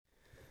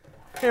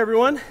Hey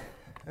everyone,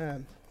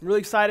 I'm really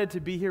excited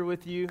to be here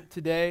with you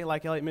today.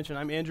 Like Elliot mentioned,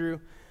 I'm Andrew.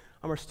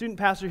 I'm our student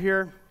pastor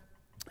here,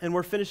 and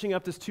we're finishing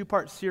up this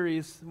two-part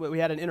series that we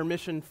had an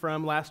intermission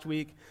from last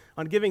week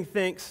on giving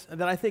thanks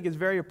that I think is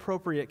very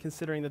appropriate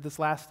considering that this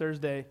last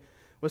Thursday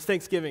was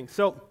Thanksgiving.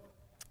 So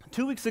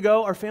 2 weeks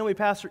ago, our family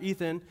pastor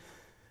Ethan,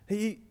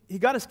 he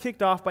got us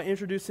kicked off by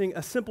introducing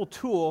a simple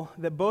tool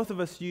that both of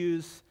us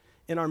use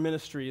in our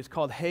ministry. It's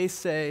called Hey,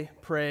 Say,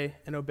 Pray,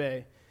 and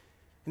Obey.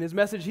 In his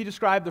message, he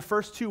described the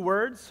first two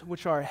words,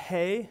 which are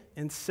hey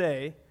and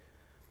say.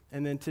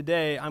 And then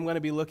today, I'm going to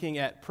be looking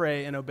at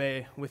pray and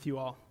obey with you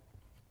all.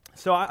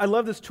 So I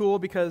love this tool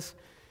because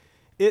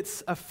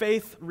it's a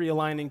faith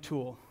realigning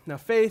tool. Now,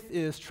 faith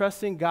is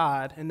trusting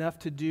God enough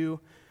to do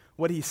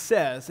what he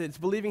says. It's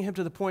believing him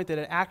to the point that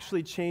it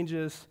actually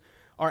changes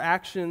our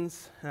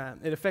actions,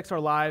 it affects our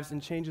lives,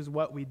 and changes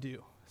what we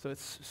do. So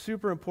it's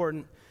super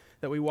important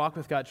that we walk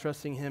with God,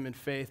 trusting him in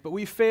faith. But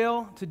we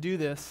fail to do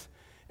this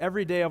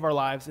every day of our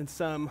lives in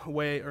some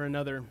way or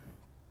another.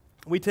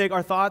 We take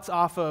our thoughts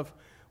off of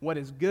what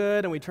is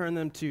good and we turn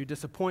them to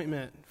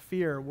disappointment,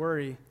 fear,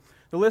 worry.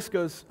 The list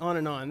goes on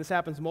and on. This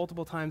happens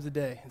multiple times a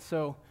day. And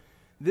so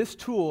this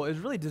tool is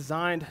really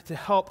designed to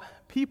help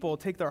people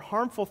take their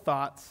harmful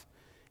thoughts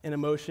and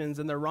emotions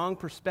and their wrong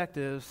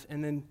perspectives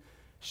and then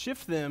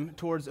shift them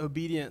towards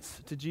obedience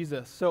to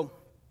Jesus. So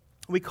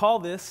we call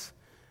this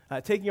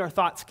taking our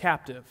thoughts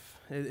captive.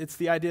 It's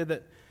the idea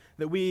that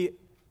we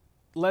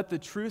let the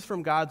truth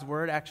from God's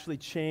word actually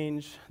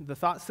change the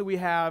thoughts that we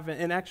have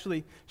and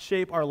actually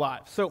shape our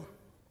lives. So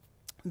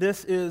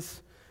this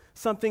is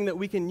something that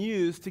we can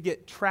use to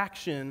get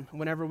traction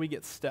whenever we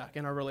get stuck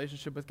in our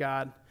relationship with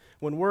God.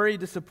 When worry,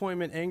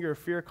 disappointment, anger, or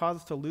fear cause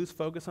us to lose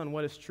focus on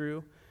what is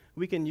true,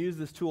 we can use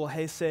this tool,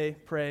 Hey, Say,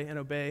 Pray, and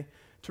Obey,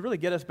 to really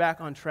get us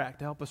back on track,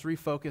 to help us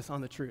refocus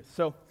on the truth.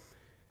 So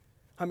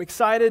I'm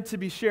excited to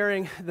be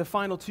sharing the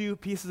final two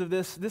pieces of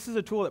this. This is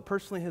a tool that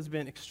personally has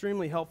been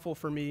extremely helpful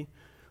for me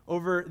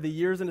over the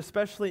years, and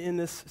especially in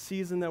this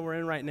season that we're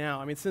in right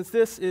now. I mean, since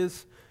this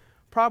is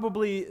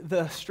probably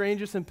the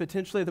strangest and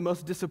potentially the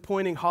most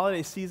disappointing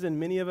holiday season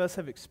many of us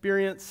have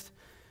experienced,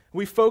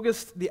 we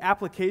focused the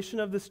application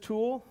of this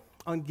tool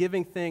on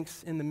giving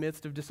thanks in the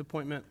midst of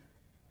disappointment.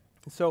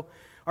 So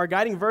our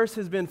guiding verse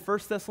has been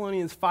 1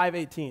 Thessalonians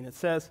 5:18. It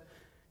says,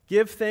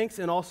 "Give thanks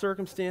in all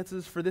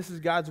circumstances, for this is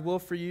God's will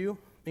for you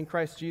in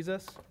Christ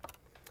Jesus."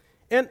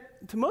 And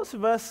to most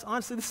of us,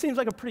 honestly, this seems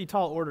like a pretty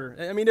tall order.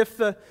 I mean, if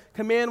the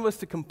command was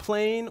to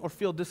complain or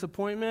feel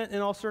disappointment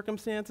in all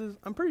circumstances,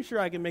 I'm pretty sure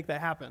I can make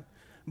that happen.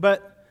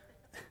 But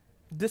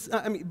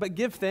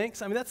give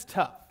thanks, I mean, that's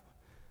tough.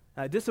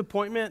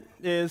 Disappointment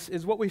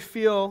is what we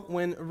feel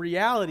when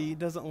reality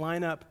doesn't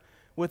line up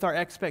with our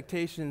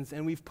expectations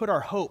and we've put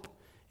our hope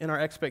in our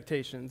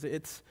expectations.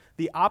 It's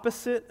the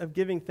opposite of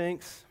giving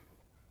thanks,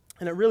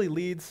 and it really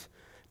leads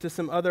to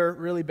some other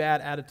really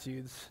bad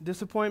attitudes.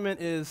 Disappointment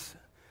is,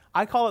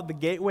 I call it the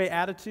gateway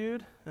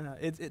attitude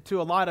to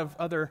a lot of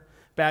other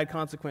bad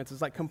consequences,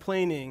 like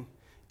complaining,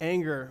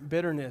 anger,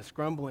 bitterness,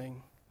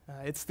 grumbling.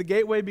 It's the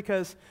gateway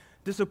because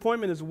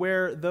disappointment is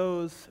where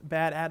those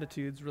bad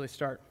attitudes really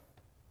start.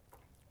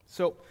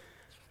 So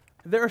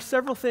there are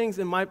several things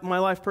in my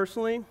life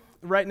personally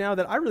right now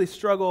that I really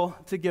struggle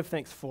to give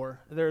thanks for.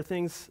 There are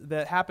things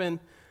that happen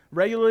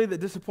regularly that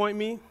disappoint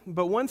me,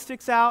 but one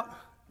sticks out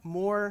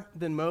more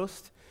than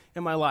most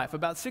in my life.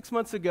 About 6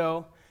 months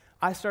ago,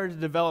 I started to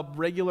develop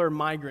regular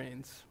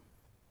migraines,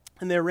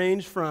 and they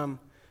range from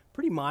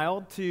pretty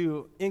mild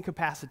to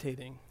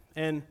incapacitating.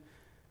 And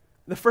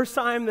the first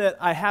time that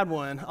I had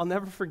one, I'll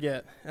never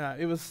forget.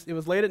 It was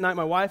late at night.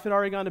 My wife had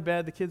already gone to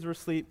bed. The kids were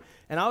asleep,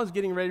 and I was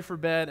getting ready for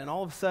bed, and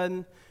all of a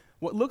sudden,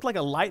 what looked like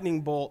a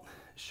lightning bolt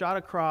shot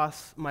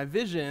across my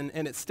vision,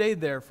 and it stayed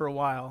there for a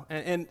while.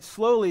 And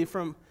slowly,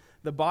 from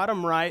the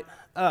bottom right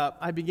up,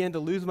 I began to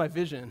lose my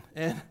vision,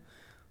 and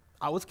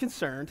I was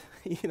concerned,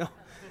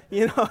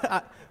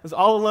 I was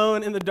all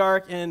alone in the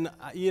dark, and,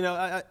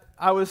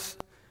 I was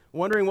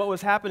wondering what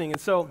was happening.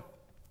 And so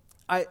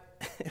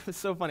it was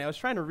so funny. I was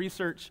trying to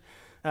research.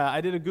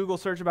 I did a Google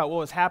search about what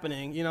was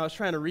happening. I was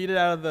trying to read it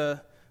out of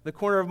the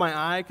corner of my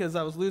eye because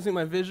I was losing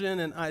my vision,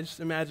 and I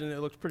just imagined it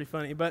looked pretty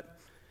funny. But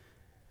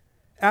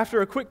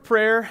after a quick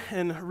prayer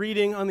and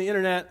reading on the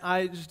internet,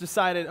 I just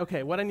decided,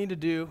 okay, what I need to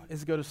do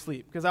is go to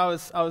sleep, because I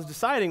was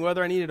deciding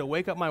whether I needed to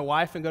wake up my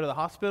wife and go to the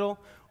hospital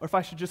or if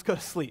I should just go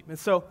to sleep. And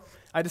so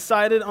I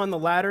decided on the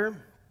latter,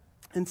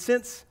 and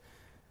since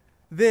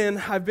then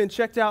I've been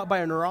checked out by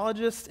a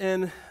neurologist,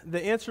 and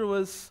the answer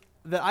was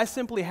that I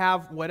simply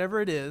have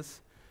whatever it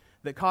is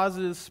that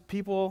causes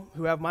people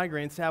who have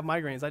migraines to have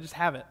migraines. I just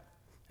have it.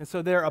 And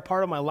so they're a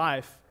part of my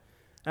life.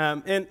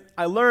 And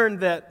I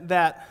learned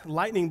that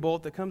lightning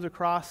bolt that comes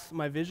across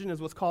my vision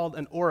is what's called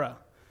an aura.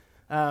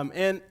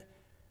 And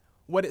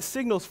what it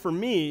signals for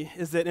me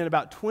is that in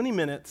about 20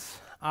 minutes,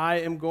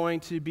 I am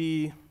going to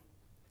be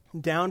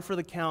down for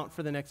the count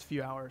for the next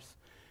few hours.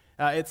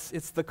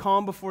 It's the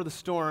calm before the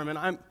storm, and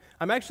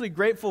I'm actually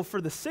grateful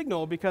for the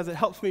signal because it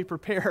helps me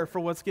prepare for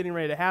what's getting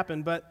ready to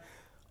happen. But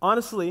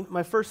honestly,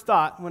 my first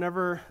thought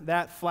whenever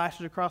that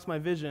flashes across my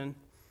vision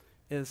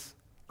is,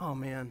 oh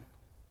man,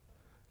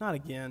 not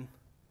again.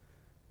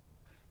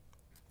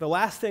 The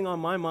last thing on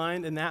my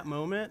mind in that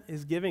moment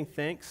is giving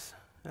thanks,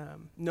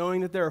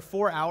 knowing that there are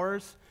 4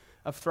 hours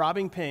of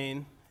throbbing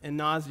pain and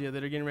nausea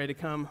that are getting ready to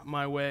come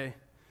my way,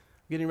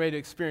 getting ready to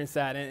experience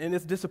that, and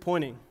it's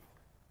disappointing.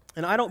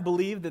 And I don't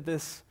believe that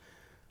this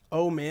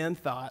oh man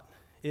thought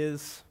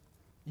is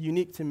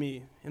unique to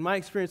me. In my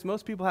experience,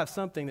 most people have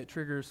something that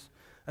triggers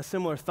a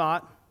similar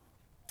thought,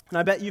 and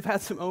I bet you've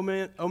had some oh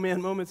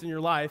man moments in your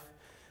life,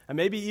 and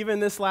maybe even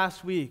this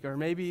last week, or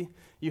maybe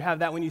you have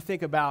that when you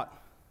think about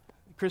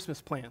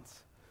Christmas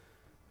plans.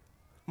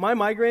 My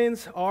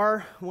migraines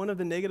are one of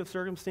the negative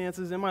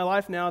circumstances in my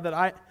life now that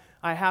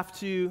I have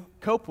to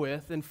cope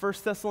with, and 1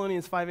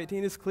 Thessalonians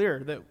 5:18 is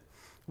clear that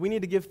we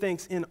need to give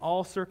thanks in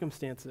all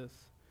circumstances.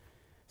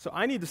 So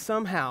I need to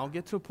somehow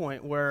get to a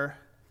point where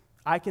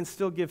I can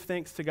still give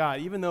thanks to God,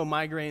 even though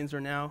migraines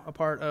are now a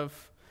part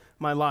of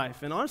my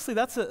life. And honestly,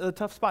 that's a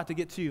tough spot to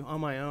get to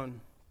on my own.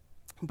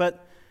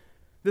 But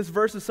this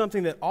verse is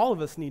something that all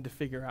of us need to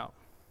figure out.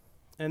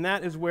 And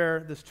that is where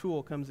this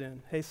tool comes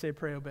in. Hey, say,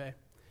 pray, obey.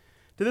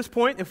 To this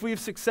point, if we've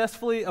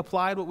successfully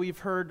applied what we've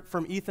heard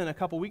from Ethan a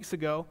couple weeks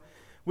ago,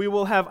 we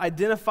will have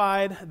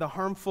identified the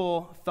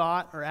harmful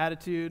thought or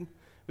attitude.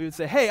 We would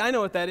say, hey, I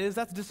know what that is.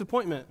 That's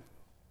disappointment.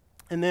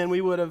 And then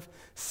we would have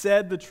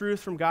said the truth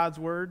from God's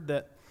word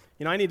that,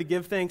 I need to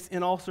give thanks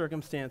in all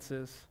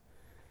circumstances.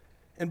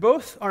 And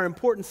both are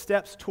important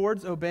steps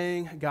towards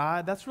obeying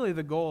God. That's really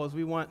the goal, is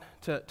we want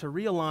to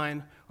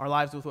realign our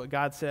lives with what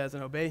God says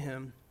and obey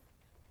him.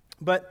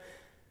 But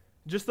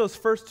just those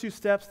first 2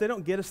 steps, they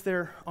don't get us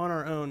there on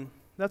our own.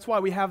 That's why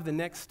we have the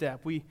next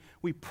step. We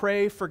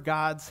pray for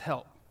God's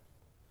help.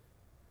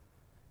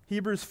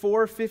 Hebrews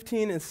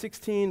 4:15 and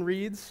 16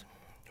 reads,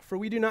 "For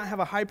we do not have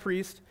a high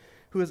priest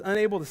who is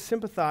unable to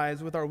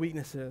sympathize with our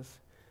weaknesses,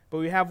 but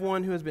we have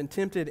one who has been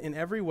tempted in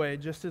every way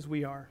just as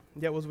we are,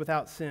 yet was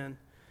without sin.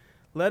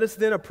 Let us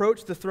then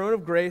approach the throne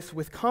of grace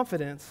with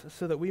confidence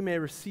so that we may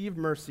receive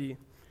mercy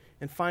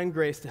and find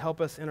grace to help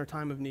us in our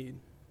time of need."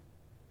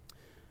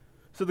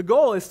 So the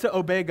goal is to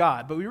obey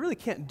God, but we really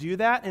can't do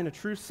that in a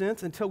true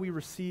sense until we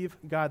receive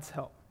God's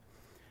help.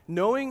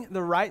 Knowing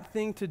the right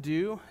thing to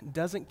do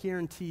doesn't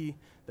guarantee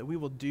that we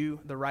will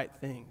do the right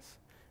things.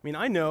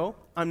 I know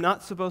I'm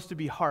not supposed to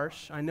be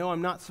harsh. I know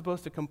I'm not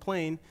supposed to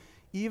complain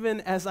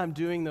even as I'm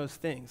doing those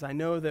things. I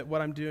know that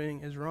what I'm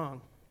doing is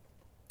wrong.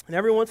 And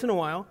every once in a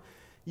while,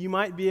 you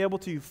might be able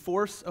to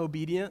force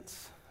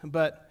obedience,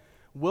 but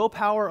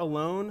willpower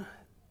alone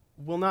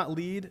will not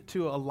lead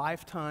to a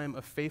lifetime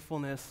of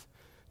faithfulness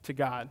to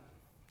God.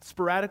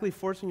 Sporadically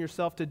forcing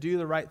yourself to do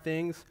the right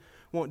things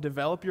won't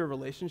develop your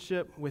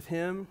relationship with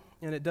him,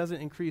 and it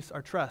doesn't increase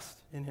our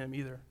trust in him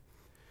either.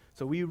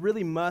 So we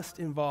really must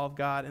involve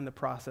God in the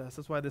process.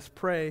 That's why this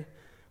pray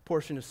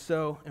portion is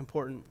so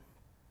important.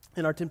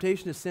 In our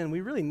temptation to sin,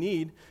 we really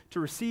need to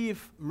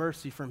receive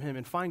mercy from him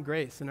and find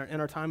grace in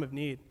our time of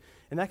need.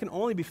 And that can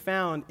only be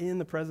found in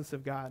the presence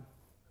of God.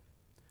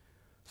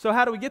 So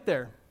how do we get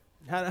there?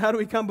 How do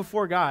we come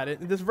before God?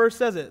 This verse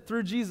says it,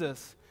 through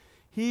Jesus.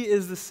 He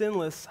is the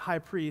sinless high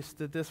priest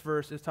that this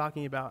verse is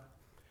talking about.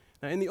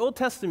 Now, in the Old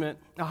Testament,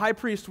 a high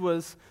priest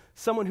was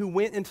someone who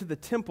went into the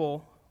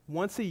temple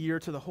once a year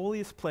to the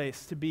holiest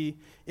place to be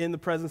in the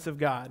presence of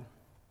God.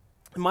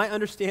 And my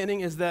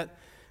understanding is that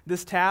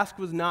this task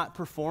was not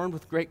performed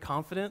with great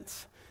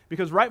confidence,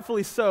 because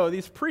rightfully so,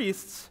 these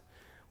priests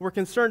were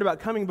concerned about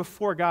coming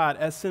before God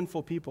as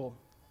sinful people.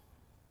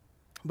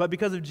 But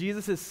because of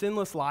Jesus'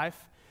 sinless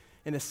life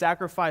and his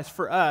sacrifice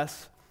for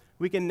us,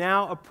 we can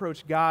now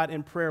approach God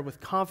in prayer with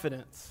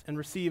confidence and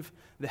receive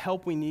the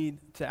help we need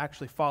to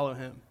actually follow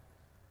him.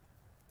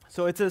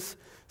 So it's as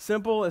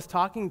simple as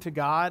talking to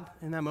God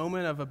in that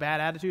moment of a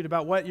bad attitude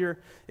about what you're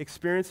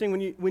experiencing.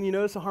 When you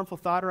notice a harmful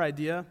thought or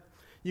idea,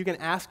 you can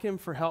ask him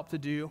for help to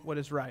do what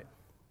is right.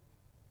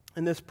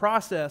 And this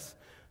process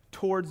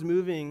towards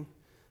moving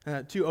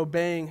to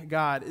obeying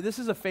God, this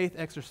is a faith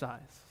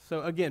exercise.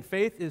 So again,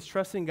 faith is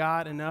trusting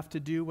God enough to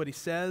do what he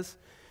says.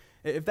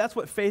 If that's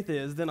what faith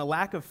is, then a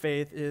lack of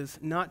faith is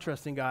not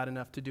trusting God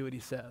enough to do what he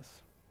says.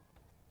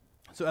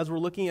 So as we're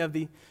looking at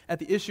the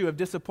issue of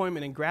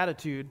disappointment and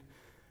gratitude,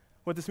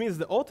 what this means is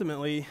that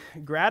ultimately,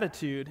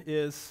 gratitude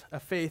is a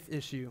faith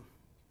issue.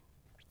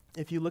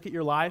 If you look at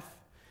your life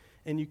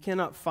and you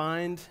cannot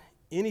find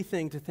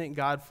anything to thank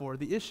God for,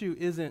 the issue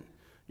isn't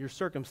your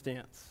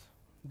circumstance.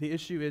 The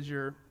issue is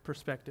your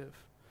perspective.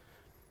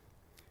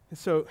 And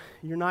so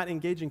you're not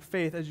engaging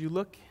faith as you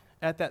look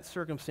at that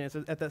circumstance,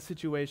 at that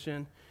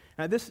situation.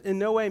 Now, this in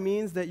no way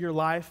means that your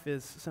life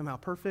is somehow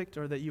perfect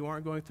or that you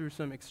aren't going through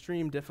some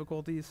extreme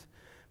difficulties.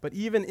 But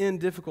even in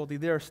difficulty,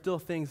 there are still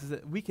things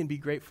that we can be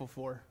grateful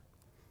for.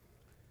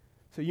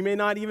 So you may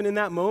not even in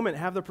that moment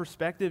have the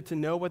perspective to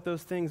know what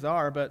those things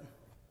are, but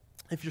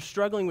if you're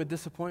struggling with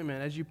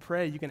disappointment, as you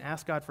pray, you can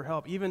ask God for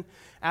help, even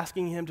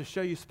asking him to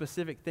show you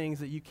specific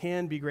things that you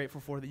can be grateful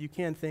for, that you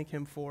can thank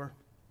him for.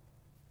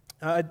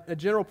 A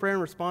general prayer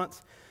in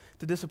response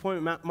to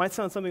disappointment might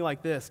sound something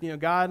like this.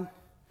 God,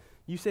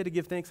 you say to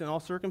give thanks in all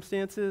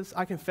circumstances.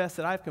 I confess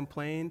that I've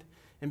complained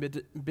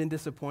and been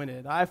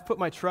disappointed. I've put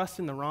my trust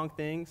in the wrong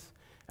things,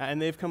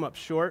 and they've come up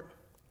short.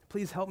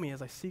 Please help me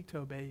as I seek to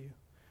obey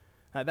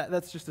you.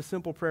 That's just a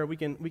simple prayer we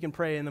can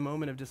pray in the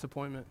moment of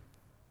disappointment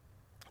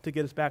to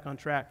get us back on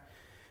track.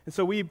 And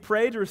so we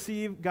pray to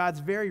receive God's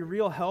very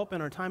real help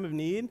in our time of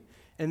need,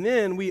 and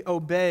then we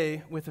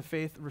obey with a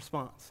faith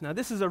response. Now,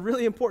 this is a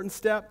really important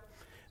step.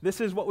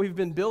 This is what we've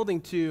been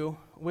building to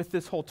with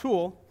this whole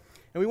tool,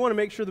 and we want to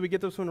make sure that we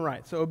get this one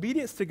right. So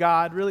obedience to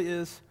God really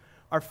is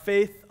our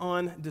faith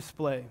on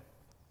display.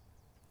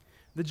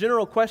 The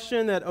general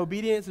question that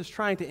obedience is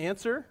trying to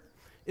answer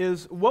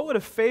is, what would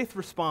a faith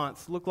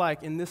response look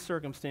like in this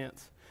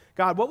circumstance?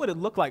 God, what would it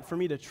look like for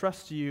me to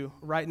trust you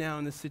right now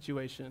in this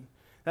situation?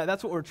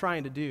 That's what we're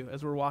trying to do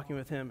as we're walking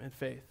with him in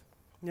faith.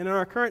 And in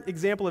our current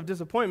example of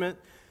disappointment,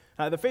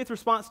 the faith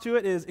response to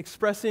it is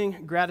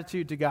expressing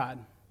gratitude to God.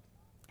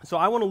 So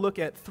I want to look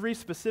at 3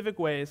 specific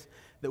ways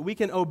that we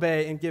can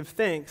obey and give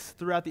thanks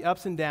throughout the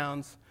ups and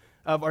downs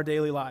of our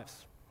daily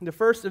lives. The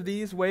first of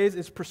these ways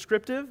is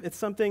prescriptive. It's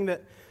something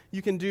that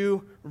you can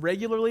do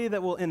regularly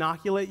that will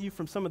inoculate you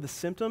from some of the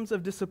symptoms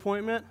of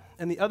disappointment.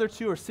 And the other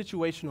 2 are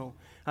situational.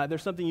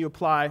 There's something you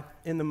apply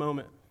in the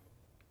moment.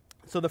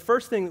 So the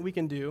first thing that we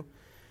can do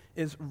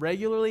is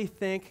regularly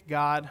thank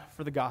God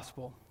for the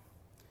gospel.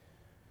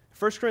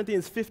 1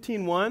 Corinthians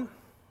 15:1,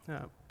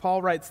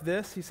 Paul writes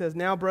this. He says,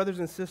 "Now, brothers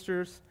and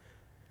sisters,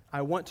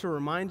 I want to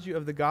remind you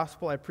of the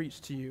gospel I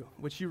preached to you,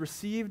 which you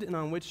received and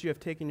on which you have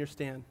taken your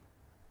stand."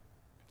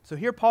 So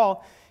here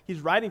Paul,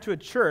 he's writing to a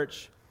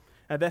church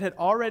that had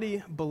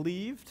already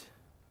believed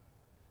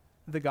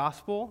the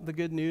gospel, the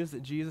good news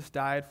that Jesus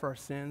died for our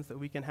sins, that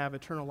we can have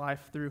eternal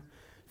life through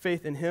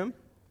faith in him.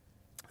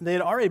 They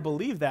had already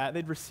believed that.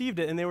 They'd received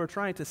it, and they were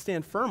trying to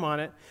stand firm on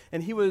it.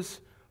 And he was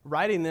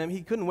writing them.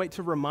 He couldn't wait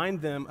to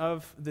remind them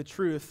of the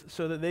truth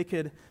so that they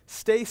could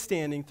stay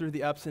standing through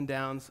the ups and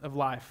downs of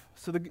life.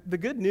 So the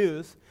good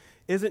news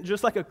isn't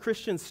just like a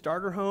Christian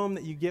starter home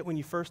that you get when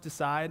you first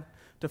decide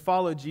to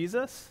follow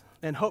Jesus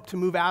and hope to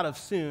move out of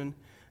soon.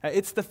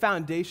 It's the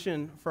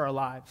foundation for our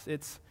lives.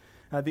 It's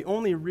the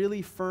only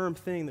really firm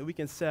thing that we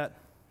can set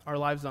our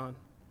lives on.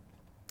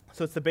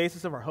 So it's the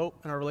basis of our hope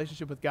and our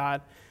relationship with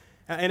God.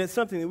 And it's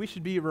something that we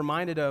should be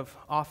reminded of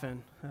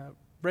often.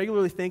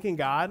 Regularly thanking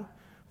God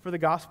for the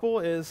gospel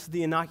is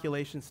the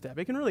inoculation step.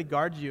 It can really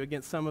guard you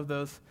against some of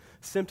those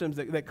symptoms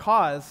that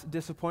cause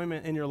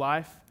disappointment in your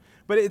life.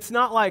 But it's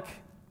not like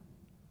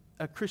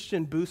a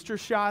Christian booster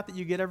shot that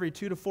you get every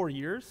 2 to 4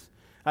 years.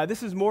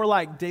 This is more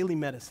like daily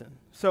medicine.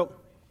 So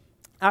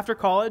after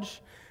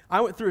college,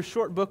 I went through a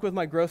short book with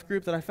my growth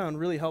group that I found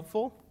really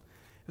helpful.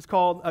 It's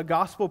called A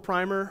Gospel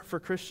Primer for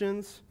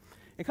Christians.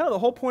 And kind of the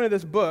whole point of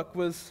this book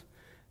was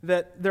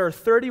that there are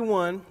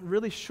 31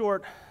 really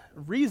short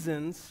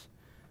reasons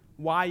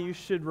why you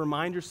should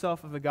remind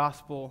yourself of the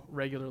gospel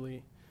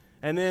regularly.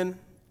 And then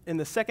in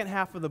the second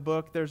half of the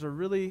book, there's a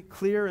really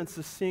clear and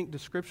succinct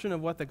description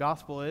of what the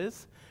gospel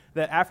is,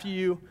 that after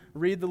you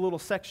read the little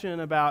section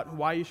about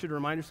why you should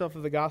remind yourself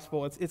of the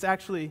gospel, it's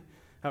actually,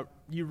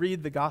 you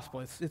read the gospel.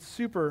 It's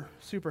super,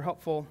 super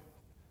helpful.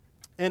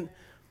 And,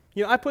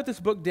 I put this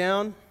book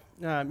down,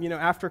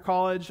 after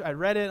college. I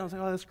read it. I was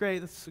like, oh, that's great.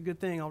 That's a good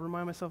thing. I'll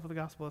remind myself of the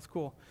gospel. That's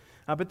cool.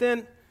 But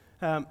then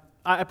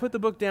I put the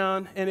book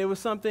down, and it was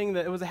something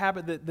that, it was a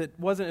habit that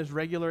wasn't as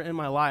regular in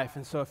my life.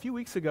 And so a few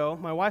weeks ago,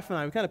 my wife and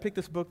I, we kind of picked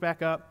this book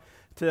back up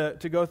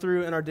to go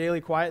through in our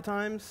daily quiet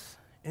times,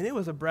 and it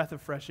was a breath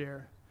of fresh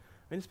air.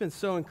 I mean, it's been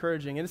so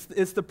encouraging. And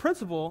it's the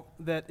principle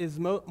that is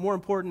more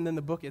important than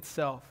the book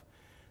itself,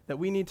 that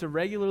we need to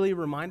regularly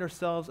remind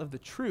ourselves of the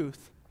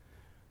truth,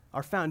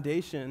 our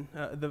foundation,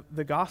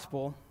 the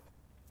gospel,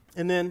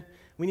 and then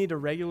we need to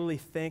regularly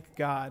thank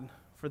God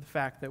for the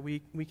fact that we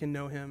can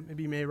know him and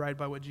be made right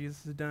by what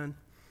Jesus has done.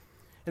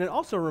 And it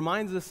also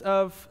reminds us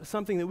of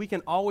something that we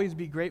can always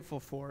be grateful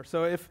for.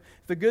 So if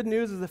the good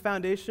news is the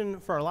foundation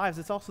for our lives,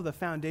 it's also the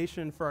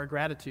foundation for our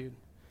gratitude.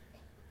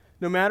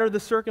 No matter the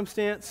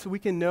circumstance, we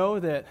can know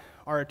that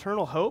our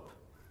eternal hope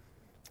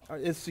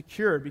is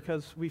secured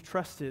because we've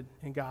trusted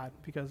in God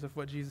because of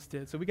what Jesus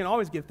did. So we can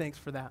always give thanks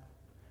for that.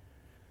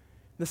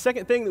 The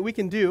second thing that we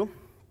can do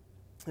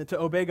to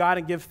obey God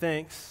and give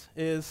thanks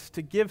is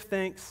to give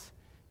thanks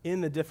in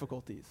the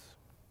difficulties.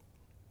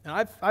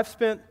 And I've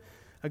spent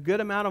a good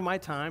amount of my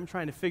time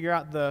trying to figure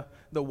out the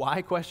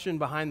why question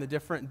behind the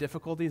different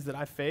difficulties that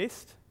I've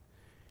faced.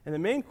 And the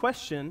main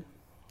question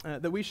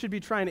that we should be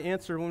trying to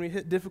answer when we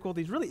hit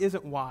difficulties really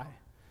isn't why.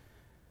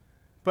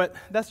 But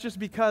that's just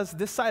because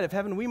this side of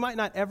heaven, we might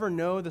not ever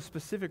know the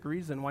specific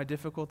reason why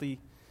difficulty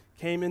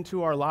came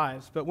into our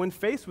lives. But when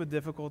faced with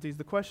difficulties,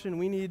 the question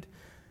we need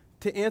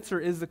to answer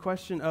is the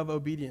question of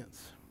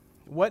obedience.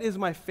 What is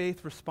my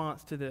faith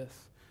response to this?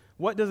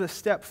 What does a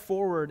step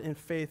forward in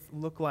faith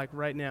look like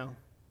right now?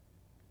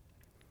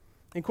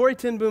 In Corrie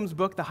ten Boom's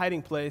book, The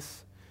Hiding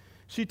Place,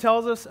 she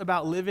tells us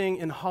about living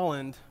in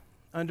Holland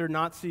under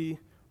Nazi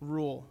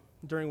rule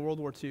during World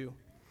War II.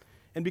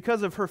 And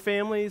because of her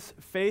family's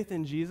faith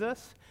in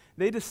Jesus,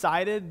 they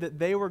decided that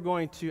they were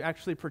going to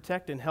actually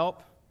protect and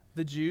help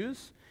the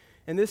Jews.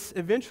 And this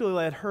eventually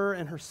led her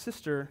and her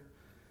sister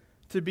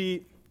to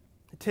be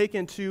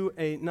taken to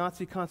a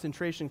Nazi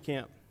concentration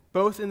camp,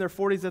 both in their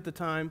 40s at the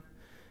time,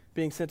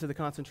 being sent to the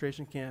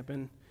concentration camp.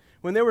 And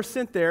when they were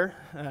sent there,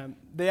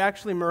 they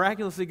actually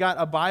miraculously got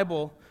a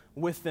Bible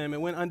with them.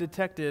 It went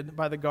undetected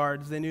by the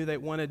guards. They knew they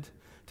wanted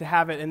to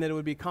have it and that it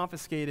would be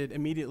confiscated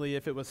immediately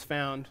if it was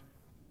found.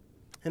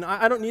 And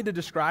I don't need to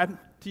describe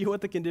to you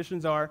what the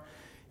conditions are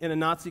in a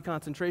Nazi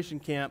concentration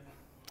camp.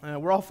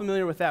 We're all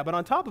familiar with that. But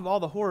on top of all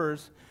the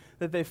horrors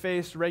that they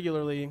faced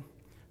regularly,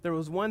 there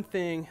was one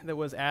thing that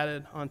was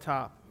added on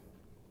top: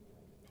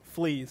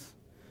 fleas.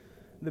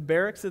 The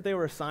barracks that they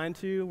were assigned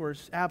to were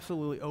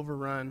absolutely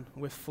overrun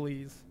with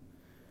fleas.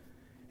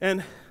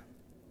 And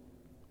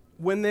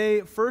when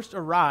they first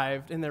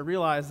arrived and they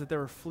realized that there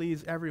were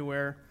fleas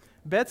everywhere,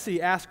 Betsy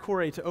asked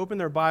Corey to open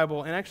their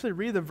Bible and actually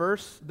read the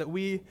verse that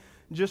we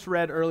just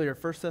read earlier,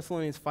 1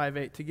 Thessalonians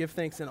 5:8, to give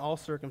thanks in all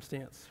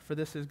circumstance, for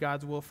this is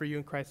God's will for you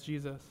in Christ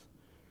Jesus.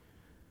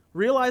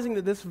 Realizing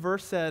that this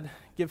verse said,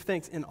 give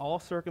thanks in all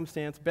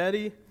circumstance,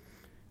 Betty,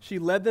 she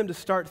led them to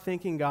start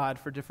thanking God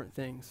for different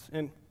things.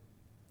 And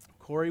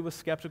Corey was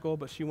skeptical,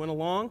 but she went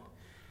along.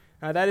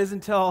 That is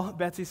until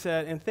Betsy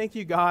said, and thank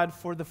you, God,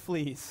 for the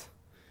fleas.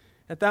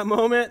 At that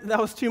moment, that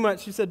was too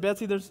much. She said,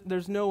 Betsy,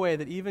 there's no way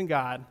that even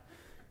God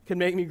can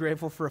make me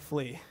grateful for a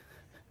flea.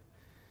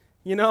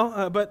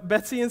 But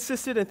Betsy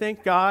insisted, and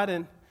thank God.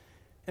 And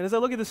as I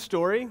look at this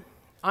story,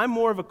 I'm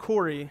more of a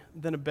Corey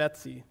than a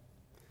Betsy.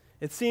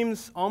 It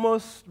seems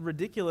almost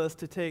ridiculous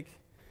to take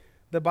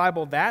the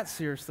Bible that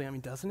seriously.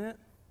 Doesn't it?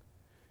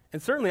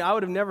 And certainly I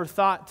would have never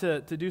thought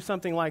to do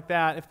something like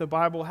that if the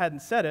Bible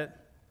hadn't said it,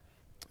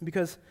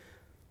 because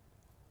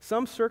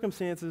some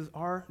circumstances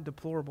are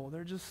deplorable.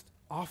 They're just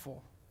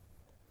awful.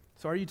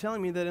 So are you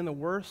telling me that in the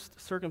worst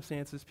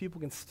circumstances,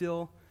 people can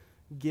still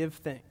give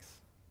thanks?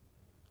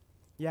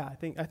 Yeah, I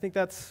think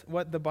that's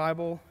what the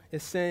Bible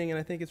is saying, and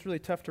I think it's really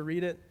tough to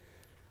read it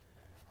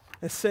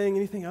as saying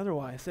anything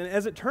otherwise. And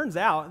as it turns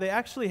out, they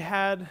actually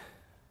had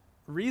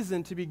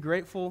reason to be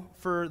grateful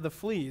for the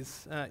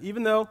fleas.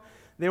 Even though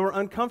they were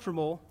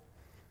uncomfortable,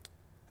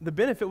 the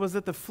benefit was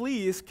that the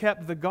fleas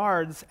kept the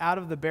guards out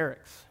of the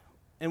barracks.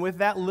 And with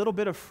that little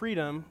bit of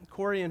freedom,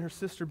 Corey and her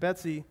sister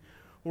Betsy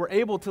were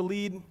able to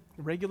lead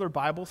regular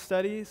Bible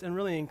studies and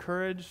really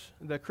encourage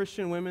the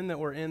Christian women that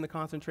were in the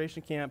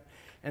concentration camp.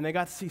 And they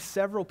got to see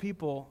several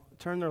people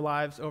turn their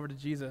lives over to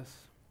Jesus.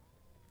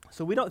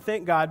 So we don't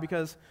thank God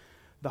because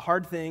the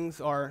hard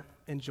things are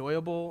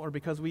enjoyable or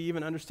because we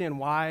even understand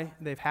why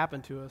they've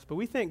happened to us. But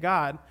we thank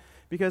God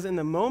because in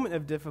the moment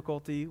of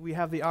difficulty, we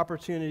have the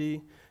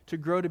opportunity to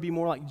grow to be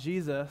more like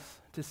Jesus,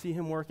 to see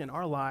him work in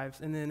our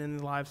lives and then in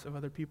the lives of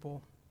other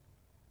people.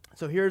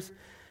 So here's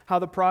how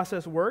the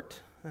process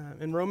worked.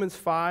 In Romans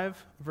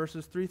 5,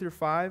 verses 3 through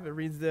 5, it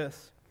reads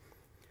this: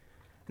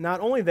 Not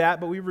only that,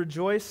 but we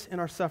rejoice in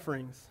our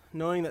sufferings,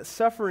 knowing that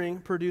suffering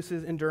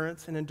produces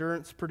endurance, and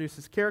endurance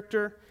produces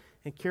character,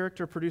 and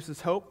character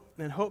produces hope,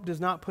 and hope does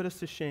not put us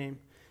to shame,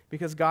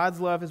 because God's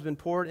love has been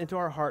poured into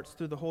our hearts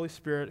through the Holy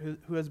Spirit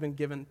who has been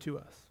given to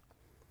us.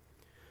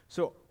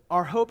 So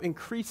our hope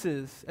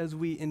increases as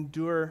we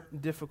endure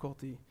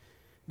difficulty,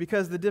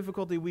 because the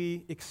difficulty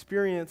we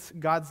experience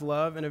God's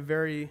love in a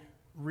very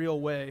real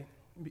way.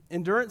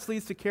 Endurance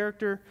leads to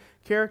character,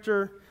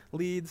 character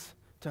leads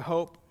to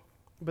hope,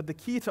 but the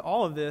key to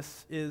all of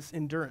this is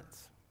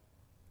endurance.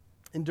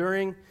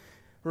 Enduring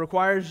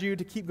requires you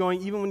to keep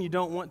going even when you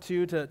don't want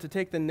to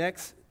take the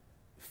next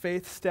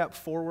faith step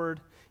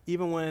forward,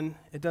 even when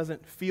it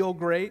doesn't feel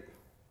great.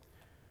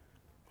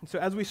 And so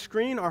as we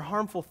screen our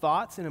harmful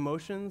thoughts and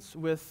emotions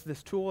with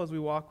this tool as we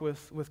walk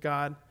with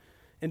God,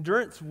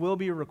 endurance will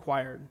be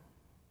required.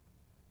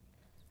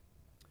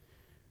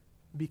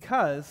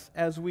 Because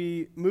as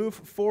we move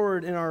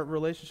forward in our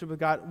relationship with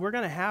God, we're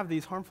going to have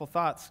these harmful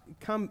thoughts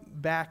come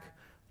back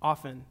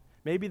often.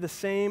 Maybe the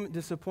same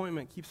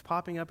disappointment keeps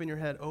popping up in your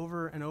head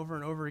over and over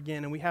and over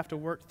again, and we have to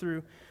work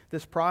through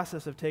this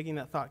process of taking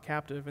that thought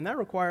captive, and that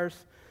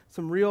requires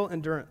some real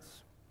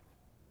endurance.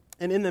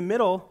 And in the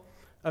middle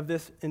of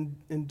this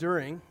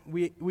enduring,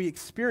 we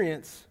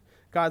experience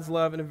God's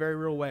love in a very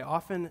real way.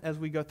 Often as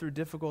we go through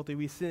difficulty,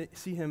 we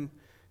see him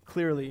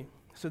clearly.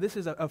 So this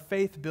is a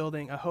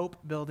faith-building, a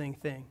hope-building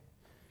thing.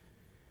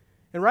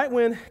 And right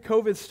when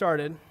COVID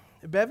started,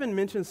 Bevan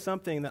mentioned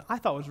something that I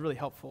thought was really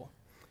helpful.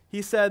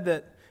 He said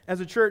that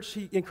as a church,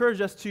 he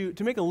encouraged us to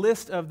make a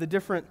list of the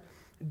different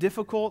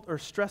difficult or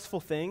stressful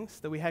things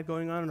that we had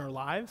going on in our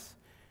lives,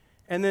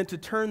 and then to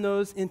turn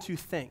those into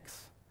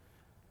thanks.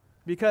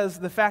 Because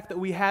the fact that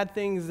we had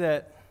things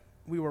that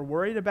we were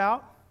worried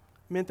about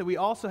meant that we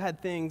also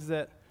had things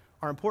that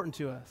are important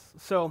to us.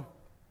 So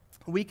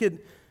we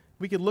could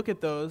look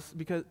at those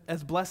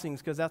as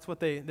blessings, because that's what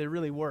they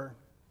really were.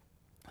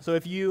 So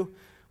if you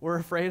were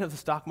afraid of the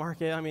stock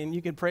market,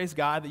 you can praise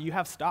God that you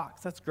have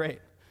stocks. That's great.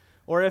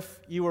 Or if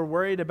you were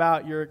worried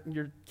about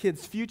your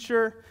kid's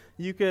future,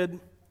 you could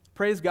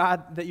praise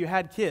God that you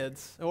had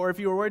kids. Or if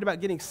you were worried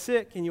about getting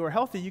sick and you were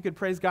healthy, you could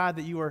praise God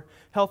that you were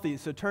healthy.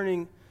 So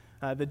turning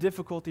the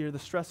difficulty or the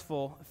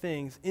stressful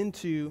things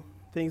into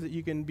things that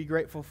you can be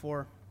grateful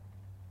for.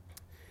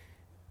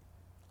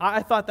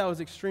 I thought that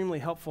was extremely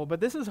helpful, but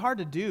this is hard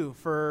to do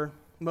for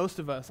most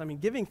of us. I mean,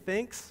 giving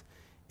thanks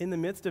in the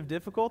midst of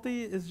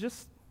difficulty is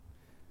just,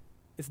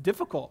 it's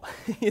difficult.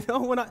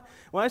 When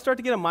I start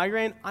to get a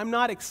migraine, I'm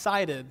not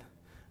excited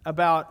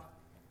about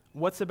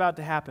what's about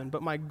to happen,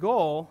 but my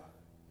goal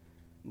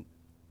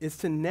is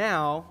to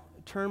now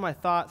turn my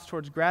thoughts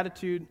towards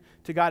gratitude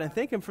to God and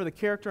thank Him for the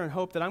character and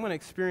hope that I'm going to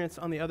experience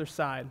on the other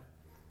side.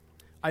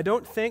 I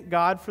don't thank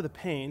God for the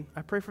pain.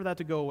 I pray for that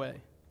to go away.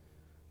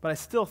 But I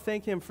still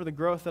thank Him for the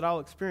growth that I'll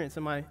experience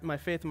in my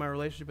faith and my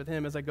relationship with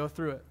Him as I go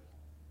through it.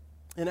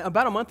 And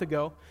about a month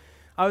ago,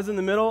 I was in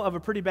the middle of a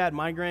pretty bad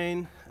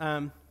migraine.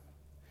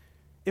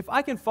 If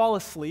I can fall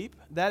asleep,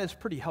 that is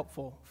pretty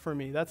helpful for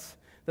me. That's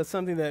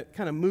something that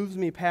kind of moves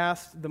me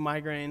past the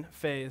migraine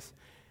phase.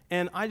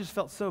 And I just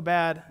felt so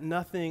bad,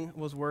 nothing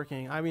was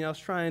working. I mean, I was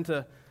trying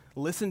to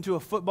listen to a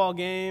football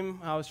game.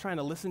 I was trying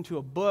to listen to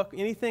a book,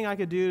 anything I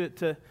could do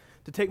to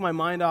take my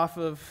mind off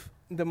of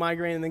the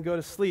migraine and then go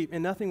to sleep,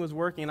 and nothing was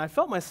working. And I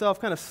felt myself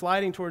kind of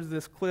sliding towards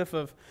this cliff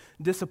of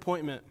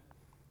disappointment.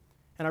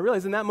 And I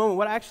realized in that moment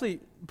what I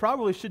actually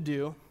probably should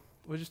do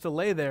was just to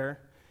lay there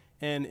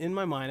and in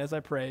my mind as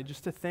I prayed,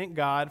 just to thank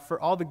God for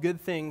all the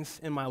good things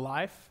in my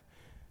life,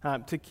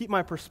 to keep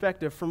my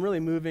perspective from really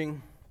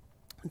moving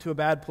into a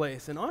bad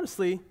place. And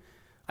honestly,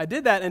 I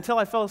did that until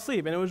I fell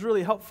asleep, and it was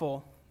really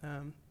helpful.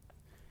 And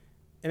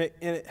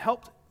it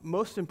helped,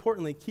 most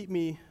importantly, keep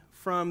me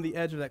from the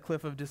edge of that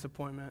cliff of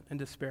disappointment and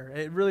despair.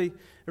 It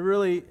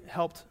really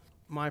helped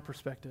my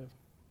perspective.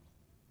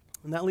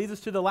 And that leads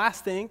us to the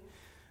last thing,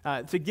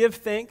 to give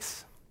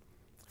thanks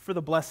for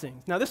the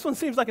blessings. Now, this one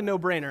seems like a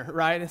no-brainer,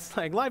 right? It's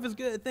like, life is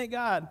good, thank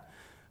God.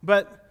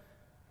 But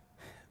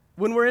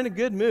when we're in a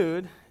good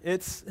mood,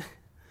 and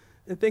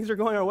things are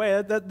going our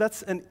way,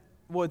 that's what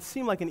would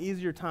seem like an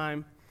easier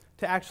time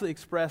to actually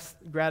express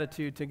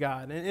gratitude to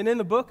God. And in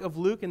the book of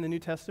Luke in the New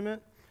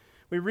Testament,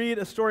 we read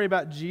a story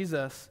about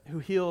Jesus who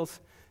heals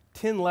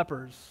 10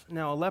 lepers.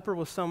 Now, a leper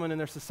was someone in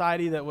their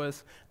society that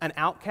was an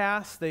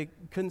outcast. They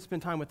couldn't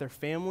spend time with their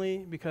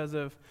family because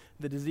of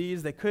the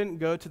disease. They couldn't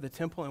go to the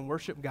temple and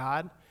worship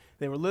God.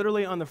 They were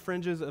literally on the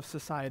fringes of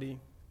society.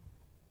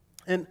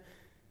 And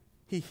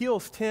he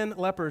heals 10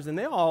 lepers, and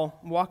they all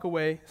walk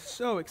away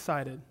so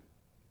excited.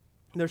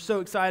 They're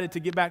so excited to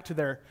get back to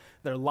their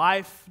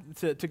life,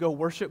 to go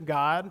worship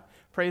God,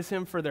 praise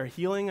Him for their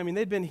healing. I mean,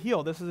 they'd been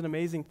healed. This is an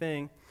amazing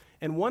thing.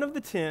 And one of the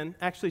 10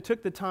 actually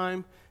took the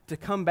time to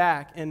come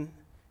back and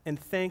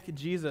thank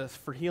Jesus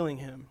for healing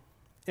him.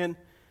 And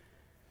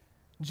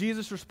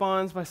Jesus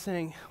responds by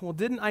saying, well,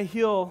 didn't I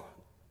heal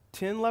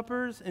 10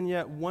 lepers and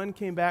yet one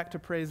came back to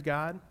praise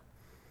God?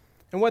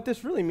 And what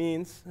this really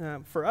means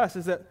for us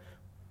is that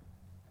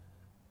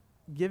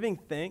giving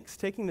thanks,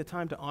 taking the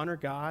time to honor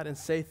God and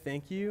say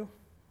thank you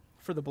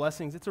for the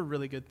blessings, it's a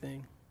really good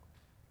thing.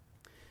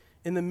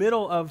 In the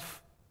middle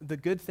of the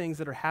good things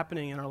that are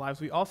happening in our lives,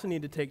 we also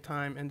need to take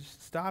time and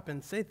just stop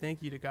and say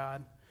thank you to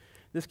God.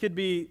 This could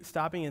be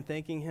stopping and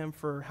thanking Him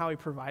for how He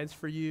provides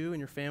for you and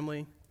your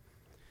family.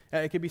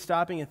 It could be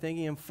stopping and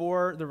thanking Him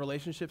for the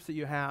relationships that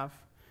you have.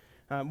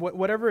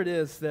 Whatever it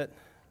is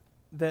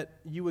that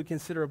you would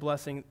consider a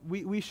blessing,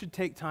 we should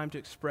take time to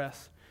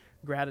express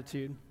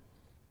gratitude.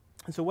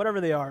 And so whatever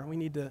they are, we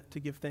need to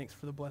give thanks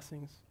for the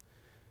blessings.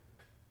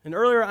 And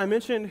earlier I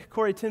mentioned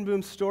Corrie ten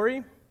Boom's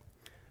story.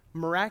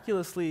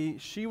 Miraculously,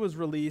 she was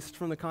released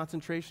from the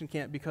concentration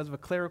camp because of a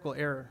clerical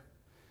error.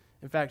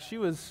 In fact, she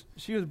was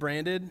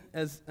branded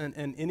as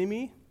an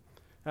enemy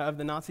of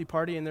the Nazi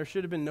Party, and there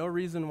should have been no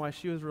reason why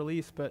she was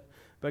released, but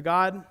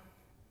God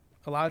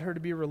allowed her to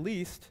be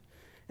released,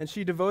 and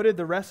she devoted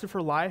the rest of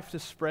her life to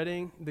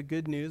spreading the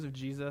good news of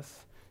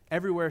Jesus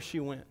everywhere she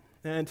went,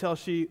 until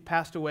she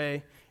passed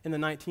away in the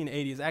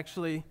 1980s.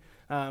 Actually,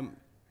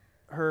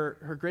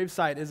 her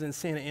gravesite is in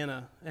Santa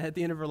Ana. At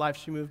the end of her life,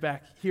 she moved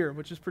back here,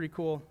 which is pretty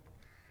cool.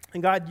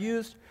 And God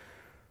used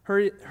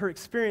her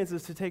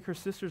experiences to take her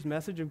sister's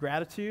message of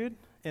gratitude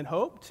and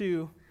hope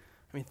to,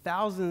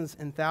 thousands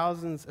and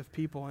thousands of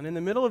people. And in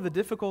the middle of the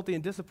difficulty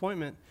and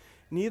disappointment,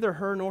 neither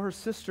her nor her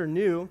sister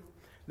knew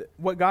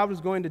what God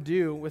was going to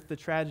do with the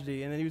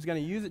tragedy, and that He was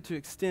going to use it to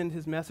extend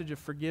His message of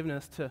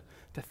forgiveness to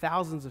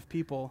thousands of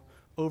people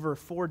over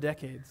 4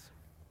 decades.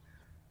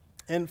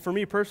 And for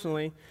me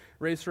personally,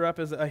 raised her up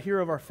as a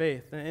hero of our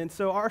faith. And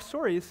so our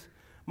stories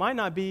might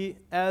not be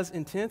as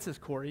intense as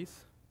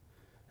Corrie's,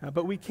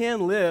 but we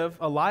can live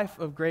a life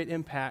of great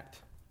impact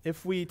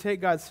if we take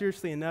God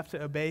seriously enough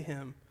to obey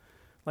Him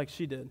like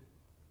she did.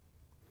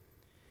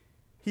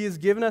 He has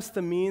given us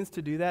the means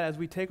to do that as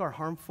we take our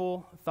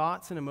harmful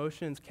thoughts and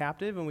emotions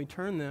captive and we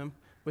turn them,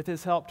 with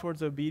His help,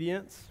 towards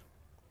obedience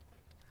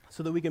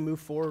so that we can move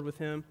forward with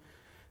Him.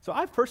 So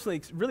I've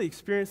personally really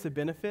experienced the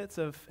benefits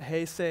of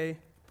Hey, Say,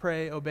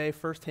 Pray, Obey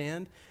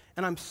firsthand,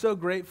 and I'm so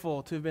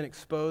grateful to have been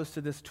exposed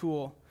to this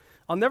tool.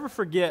 I'll never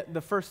forget the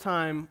first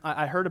time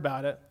I heard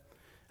about it.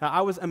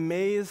 I was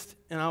amazed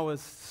and I was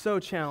so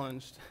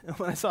challenged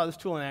when I saw this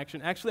tool in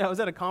action. Actually, I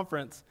was at a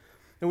conference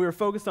and we were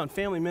focused on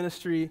family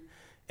ministry,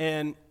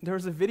 and there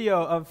was a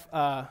video of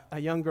a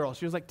young girl.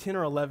 She was like 10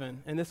 or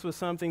 11, and this was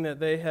something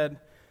that they had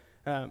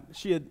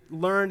she had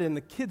learned in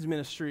the kids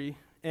ministry,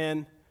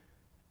 and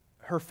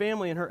her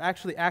family and her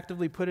actually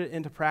actively put it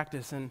into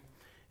practice. And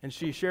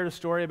she shared a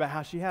story about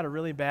how she had a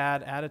really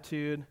bad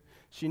attitude.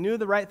 She knew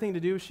the right thing to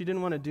do, she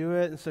didn't want to do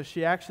it, and so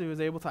she actually was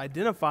able to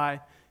identify,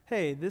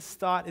 hey, this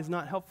thought is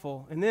not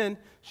helpful. And then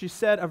she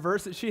said a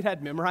verse that she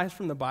had memorized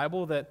from the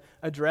Bible that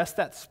addressed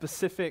that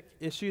specific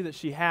issue that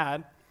she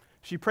had.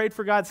 She prayed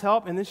for God's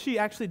help, and then she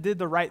actually did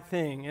the right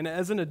thing. And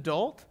as an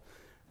adult,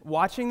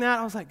 watching that,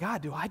 I was like,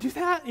 God, do I do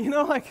that?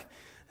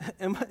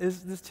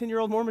 Is this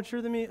 10-year-old more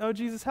mature than me? Oh,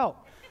 Jesus,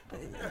 help.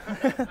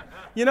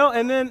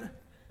 And then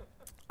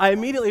I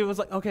immediately was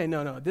like, okay,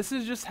 no, this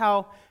is just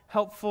how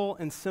helpful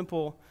and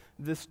simple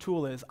this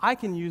tool is. I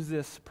can use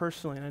this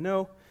personally, and I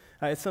know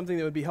it's something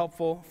that would be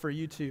helpful for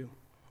you too.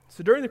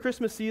 So during the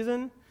Christmas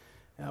season,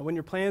 when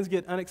your plans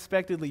get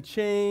unexpectedly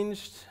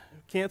changed,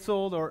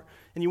 canceled,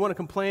 and you want to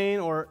complain,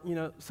 or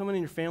someone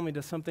in your family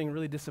does something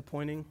really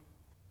disappointing,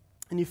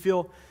 and you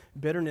feel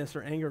bitterness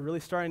or anger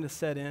really starting to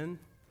set in,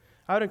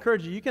 I would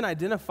encourage you can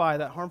identify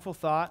that harmful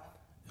thought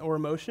or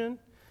emotion.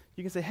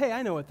 You can say, hey,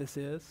 I know what this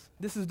is.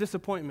 This is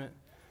disappointment.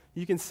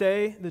 You can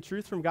say the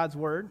truth from God's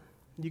word.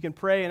 You can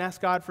pray and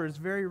ask God for his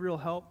very real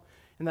help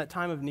in that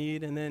time of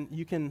need, and then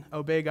you can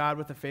obey God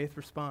with a faith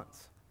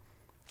response.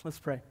 Let's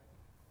pray.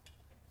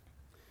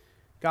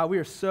 God, we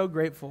are so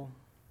grateful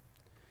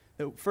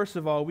that, first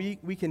of all, we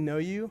can know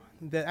you,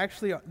 that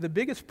actually the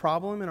biggest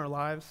problem in our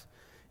lives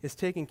is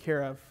taken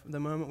care of the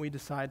moment we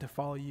decide to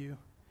follow you.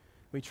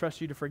 We trust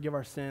you to forgive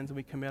our sins, and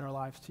we commit our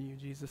lives to you,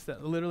 Jesus.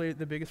 That literally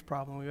the biggest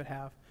problem we would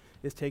have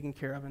is taken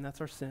care of, and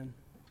that's our sin.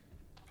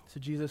 So,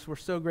 Jesus, we're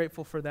so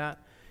grateful for that.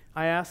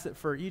 I ask that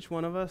for each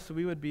one of us,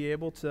 we would be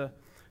able to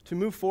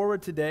move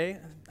forward today,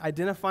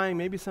 identifying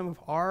maybe some of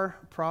our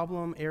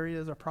problem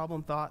areas, our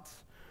problem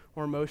thoughts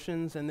or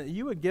emotions, and that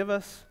you would give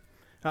us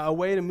a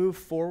way to move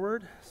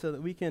forward so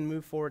that we can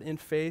move forward in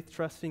faith,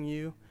 trusting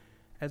you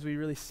as we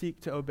really seek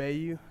to obey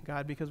you,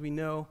 God, because we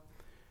know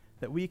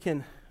that we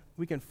can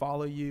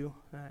follow you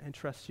and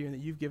trust you, and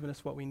that you've given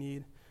us what we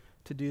need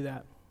to do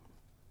that.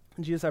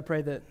 And Jesus, I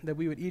pray that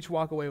we would each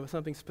walk away with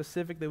something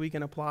specific that we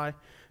can apply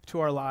to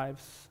our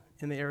lives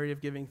in the area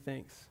of giving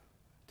thanks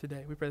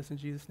today. We pray this in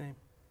Jesus' name.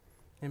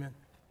 Amen.